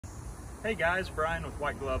Hey guys, Brian with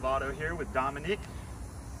White Glove Auto here with Dominic.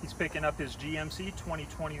 He's picking up his GMC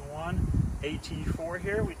 2021 AT4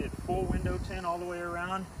 here. We did full window tint all the way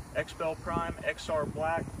around, XPEL Prime, XR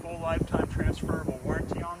Black, full lifetime transferable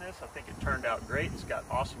warranty on this. I think it turned out great. It's got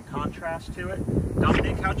awesome contrast to it.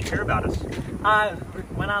 Dominic, how'd you hear about us?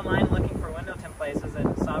 Went online looking for window tint places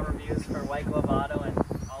and saw reviews for White Glove Auto, and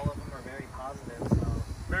all of them are very positive. So.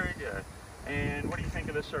 Very good. And what do you think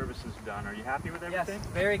of the services done? Are you happy with everything? Yes,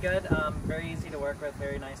 very good. Very easy to work with,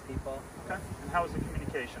 very nice people. Okay. And how was the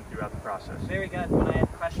communication throughout the process? Very good. When I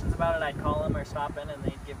had questions about it, I'd call them or stop in and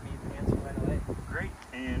they'd give me the answer right away. Great.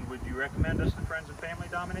 And would you recommend us to friends and family,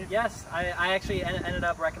 Dominic? Yes, I actually ended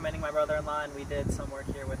up recommending my brother-in-law, and we did some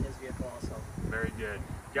work here with his vehicle also. Very good.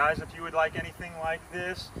 Guys, if you would like anything like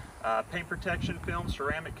this, paint protection film,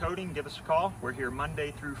 ceramic coating, give us a call. We're here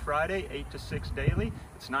Monday through Friday, 8 to 6 daily.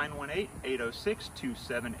 It's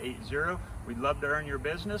 918-806-2780. We'd love to earn your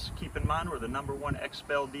business. Keep in mind, we're the #1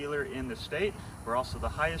 XPEL dealer in the state. We're also the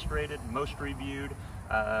highest rated, most reviewed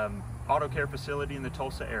auto care facility in the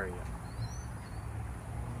Tulsa area.